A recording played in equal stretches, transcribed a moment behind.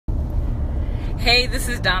Hey, this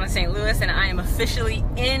is Dawnna St. Louis, and I am officially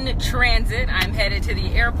in transit. I'm headed to the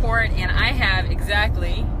airport, and I have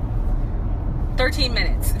exactly 13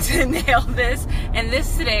 minutes to nail this. And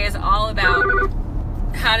this today is all about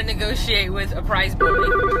how to negotiate with a price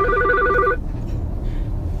bully.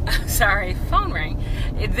 Sorry, phone rang.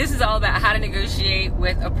 This is all about how to negotiate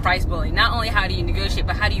with a price bully. Not only how do you negotiate,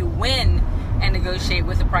 but how do you win and negotiate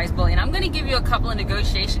with a price bully. And I'm going to give you a couple of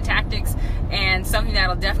negotiation tactics and something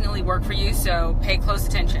that'll definitely work for you, so pay close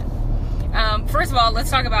attention. First of all,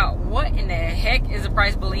 let's talk about what in the heck is a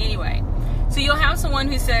price bully anyway. So you'll have someone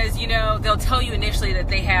who says, you know, they'll tell you initially that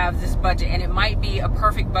they have this budget, and it might be a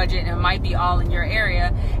perfect budget, and it might be all in your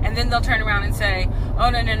area, and then they'll turn around and say, oh,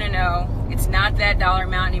 no, it's not that dollar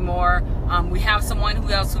amount anymore. We have someone who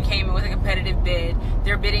came in with a competitive bid.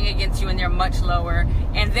 They're bidding against you, and they're much lower,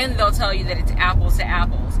 and then they'll tell you that it's apples to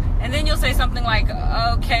apples. And then you'll say something like,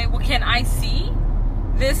 okay, well, can I see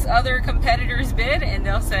this other competitor's bid? And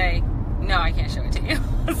they'll say, no, I can't show it to you.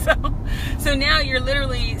 So now you're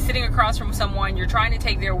literally sitting across from someone, you're trying to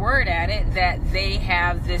take their word at it that they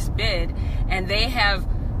have this bid, and they have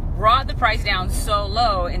brought the price down so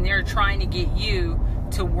low, and they're trying to get you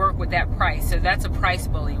to work with that price. So that's a price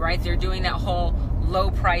bully, right? They're doing that whole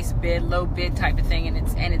low price bid, low bid type of thing,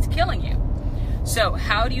 and it's killing you. So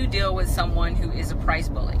how do you deal with someone who is a price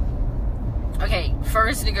bully? Okay,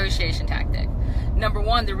 first negotiation tactic. Number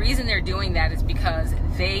one, the reason they're doing that is because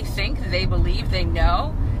they believe, they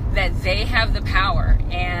know that they have the power.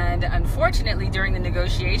 And unfortunately, during the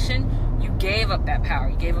negotiation, you gave up that power.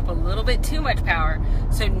 You gave up a little bit too much power.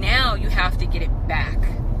 So now you have to get it back.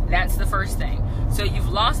 That's the first thing. So you've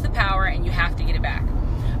lost the power and you have to get it back.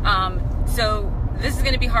 So this is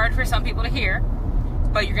going to be hard for some people to hear,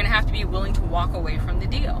 but you're going to have to be willing to walk away from the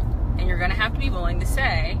deal. And you're going to have to be willing to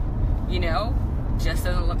say, you know, just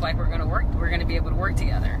doesn't look like we're going to be able to work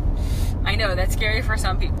together. I know that's scary for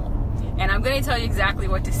some people. And I'm going to tell you exactly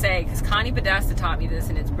what to say, because Connie Podesta taught me this,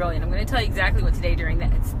 and it's brilliant. I'm going to tell you exactly what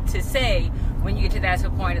to say when you get to that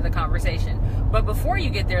point of the conversation. But before you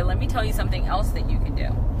get there, let me tell you something else that you can do.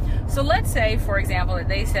 So let's say, for example, that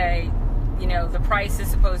they say, you know, the price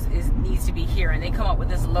needs to be here, and they come up with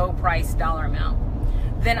this low price dollar amount.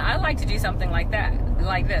 Then I like to do something like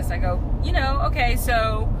this. I go, you know, okay,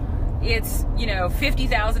 so it's, you know,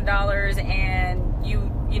 $50,000, and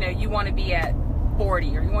you want to be at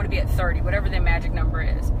 40, or you want to be at 30, whatever the magic number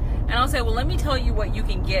is. And I'll say, well, let me tell you what you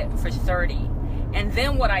can get for 30. And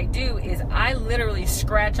then what I do is I literally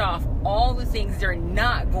scratch off all the things they're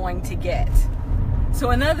not going to get.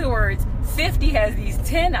 So in other words, 50 has these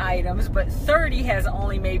 10 items, but 30 has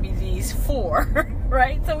only maybe these 4,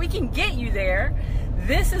 right? So we can get you there.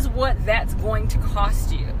 This is what that's going to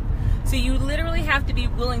cost you. So you literally have to be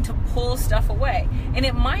willing to pull stuff away. And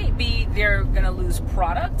it might be they're going to lose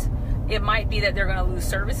product. It might be that they're going to lose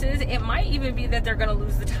services. It might even be that they're going to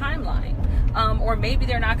lose the timeline. Or maybe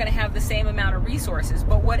they're not going to have the same amount of resources.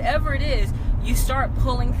 But whatever it is, you start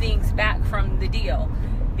pulling things back from the deal,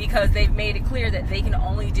 because they've made it clear that they can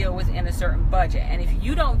only deal within a certain budget. And if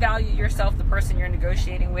you don't value yourself, the person you're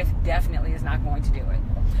negotiating with definitely is not going to do it.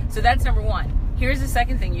 So that's number one. Here's the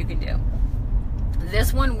second thing you can do.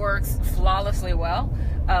 This one works flawlessly well.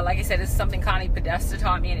 Like I said, it's something Connie Podesta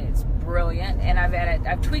taught me, and it's brilliant. And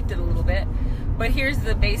I've tweaked it a little bit. But here's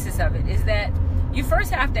the basis of it, is that you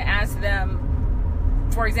first have to ask them,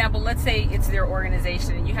 for example, let's say it's their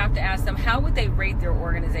organization, and you have to ask them, how would they rate their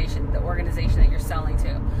organization, the organization that you're selling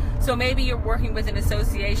to? So maybe you're working with an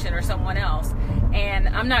association or someone else, and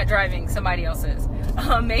I'm not driving, somebody else is.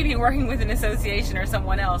 Maybe you're working with an association or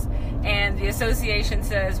someone else, and the association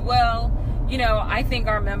says, well, you know, I think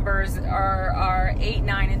our members are 8,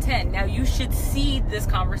 9, and 10. Now, you should seed this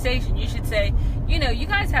conversation. You should say, you know, you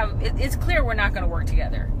guys it's clear we're not going to work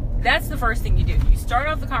together. That's the first thing you do. You start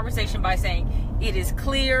off the conversation by saying, it is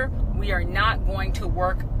clear we are not going to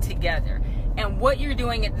work together. And what you're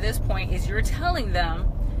doing at this point is you're telling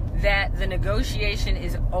them that the negotiation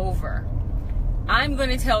is over. I'm going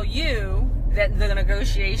to tell you that the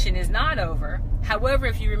negotiation is not over. However,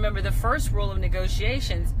 if you remember the first rule of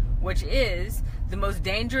negotiations, which is the most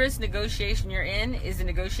dangerous negotiation you're in is a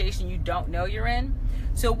negotiation you don't know you're in.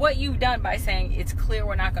 So what you've done by saying it's clear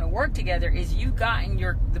we're not going to work together is you've gotten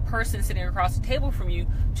the person sitting across the table from you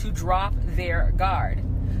to drop their guard.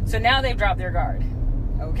 So now they've dropped their guard.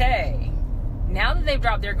 Okay. Now that they've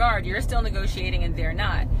dropped their guard, you're still negotiating and they're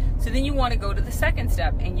not. So then you want to go to the second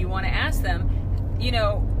step, and you want to ask them, you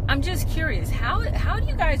know, I'm just curious, how do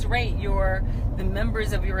you guys rate the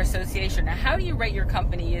members of your association? Now, how do you rate your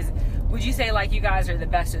company? Would you say like you guys are the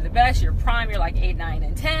best of the best, you're prime, you're like 8, 9,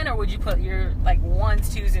 and 10, or would you put your like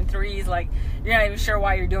 1s, 2s, and 3s, like you're not even sure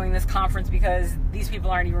why you're doing this conference because these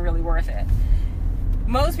people aren't even really worth it?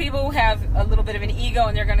 Most people have a little bit of an ego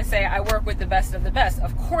and they're going to say, I work with the best of the best.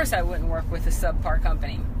 Of course I wouldn't work with a subpar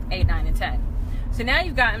company, 8, 9, and 10. So now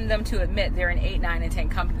you've gotten them to admit they're an 8, 9, and 10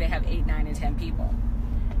 company. They have 8, 9, and 10 people.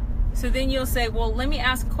 So then you'll say, well, let me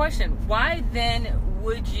ask a question. Why then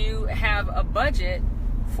would you have a budget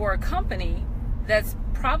for a company that's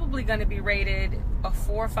probably going to be rated a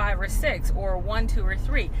 4, 5, or 6, or a 1, 2, or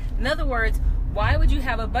 3? In other words, why would you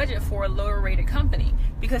have a budget for a lower rated company?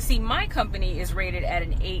 Because see, my company is rated at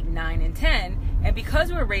an 8, 9, and 10, and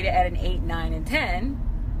because we're rated at an 8, 9, and 10,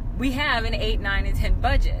 we have an 8, 9, and 10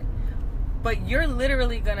 budget. But you're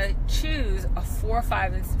literally going to choose a 4,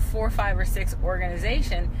 5, or 6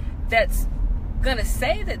 organization that's going to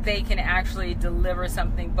say that they can actually deliver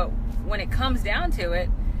something, but when it comes down to it,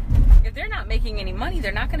 if they're not making any money,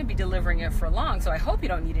 they're not going to be delivering it for long. So I hope you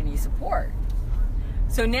don't need any support.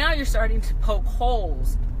 So now you're starting to poke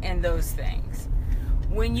holes in those things.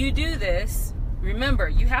 When you do this, remember,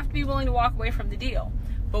 you have to be willing to walk away from the deal.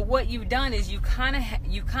 But what you've done is you kind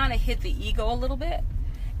of hit the ego a little bit,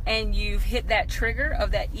 and you've hit that trigger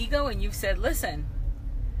of that ego, and you've said, listen,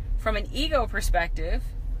 from an ego perspective,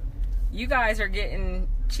 you guys are getting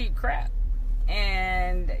cheap crap.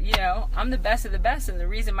 And, you know, I'm the best of the best, and the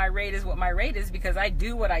reason my rate is what my rate is because I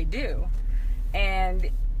do what I do. And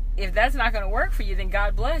if that's not going to work for you, then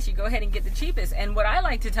God bless you. Go ahead and get the cheapest. And what I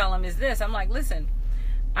like to tell them is this. I'm like, listen,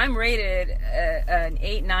 I'm rated an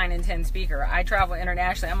 8, 9, and 10 speaker. I travel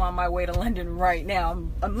internationally. I'm on my way to London right now.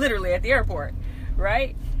 I'm literally at the airport,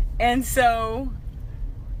 right? And so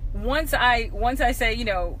once I say, you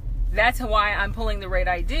know, that's why I'm pulling the rate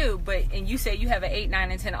I do, and you say you have an 8,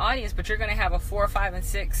 9, and 10 audience, but you're going to have a 4, 5, and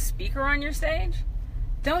 6 speaker on your stage?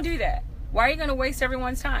 Don't do that. Why are you going to waste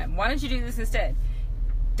everyone's time? Why don't you do this instead?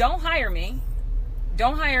 Don't hire me.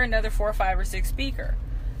 Don't hire another 4, 5, or 6 speaker.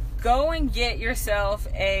 Go and get yourself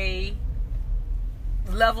a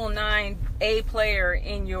level 9 A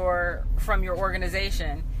player from your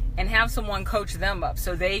organization and have someone coach them up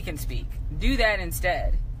so they can speak. Do that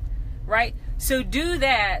instead, right? So do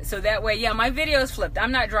that so that way, yeah, my video is flipped.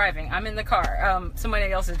 I'm not driving. I'm in the car.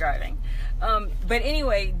 Somebody else is driving. But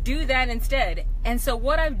anyway, do that instead. And so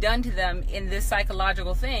what I've done to them in this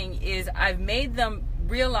psychological thing is I've made them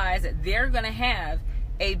realize that they're going to have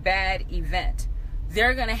a bad event.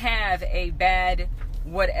 They're going to have a bad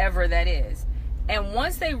whatever that is. And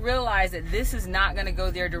once they realize that this is not going to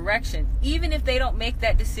go their direction, even if they don't make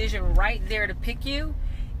that decision right there to pick you,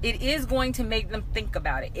 it is going to make them think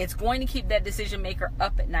about it. It's going to keep that decision maker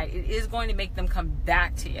up at night. It is going to make them come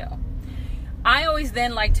back to you. I always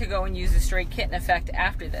then like to go and use the straight kitten effect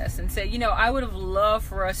after this and say, you know, I would have loved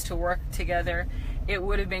for us to work together. It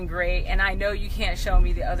would have been great. And I know you can't show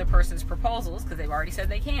me the other person's proposals because they've already said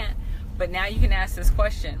they can't. But now you can ask this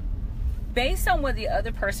question. Based on what the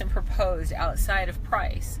other person proposed outside of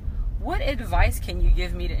price, what advice can you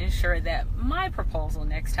give me to ensure that my proposal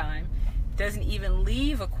next time doesn't even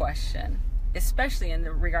leave a question, especially in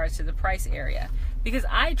regards to the price area? Because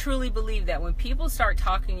I truly believe that when people start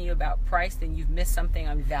talking to you about price, then you've missed something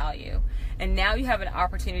on value. And now you have an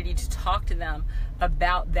opportunity to talk to them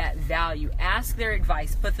about that value. Ask their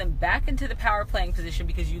advice. Put them back into the power playing position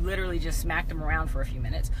because you literally just smacked them around for a few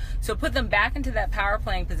minutes. So put them back into that power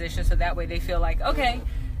playing position so that way they feel like, okay,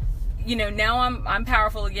 you know, now I'm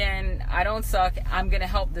powerful again. I don't suck. I'm going to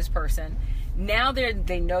help this person. Now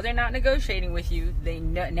they know they're not negotiating with you. They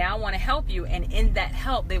now want to help you, and in that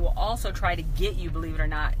help, they will also try to get you, believe it or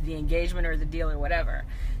not, the engagement or the deal or whatever.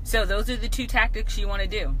 So those are the two tactics you want to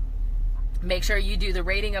do. Make sure you do the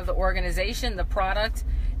rating of the organization, the product,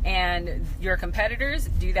 and your competitors.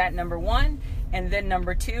 Do that, number one. And then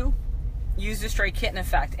number two, use the straight kitten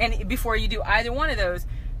effect. And before you do either one of those,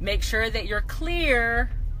 make sure that you're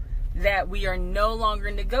clear that we are no longer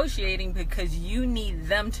negotiating because you need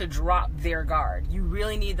them to drop their guard. You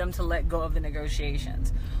really need them to let go of the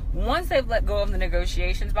negotiations. Once they've let go of the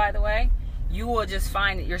negotiations, by the way, you will just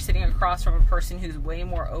find that you're sitting across from a person who's way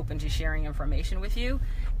more open to sharing information with you,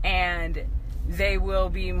 and they will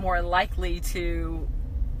be more likely to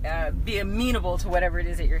be amenable to whatever it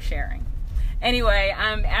is that you're sharing. Anyway,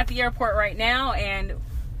 I'm at the airport right now, and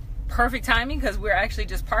perfect timing because we're actually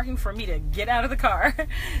just parking for me to get out of the car.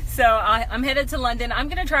 So I'm headed to London. I'm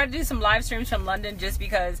going to try to do some live streams from London just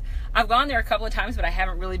because I've gone there a couple of times, but I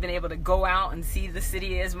haven't really been able to go out and see the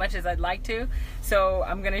city as much as I'd like to. So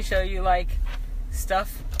I'm going to show you like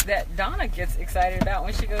stuff that Dawnna gets excited about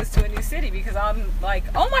when she goes to a new city, because I'm like,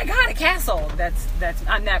 oh my God, a castle.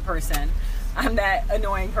 I'm that person. I'm that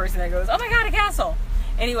annoying person that goes, oh my God, a castle.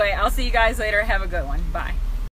 Anyway, I'll see you guys later. Have a good one. Bye.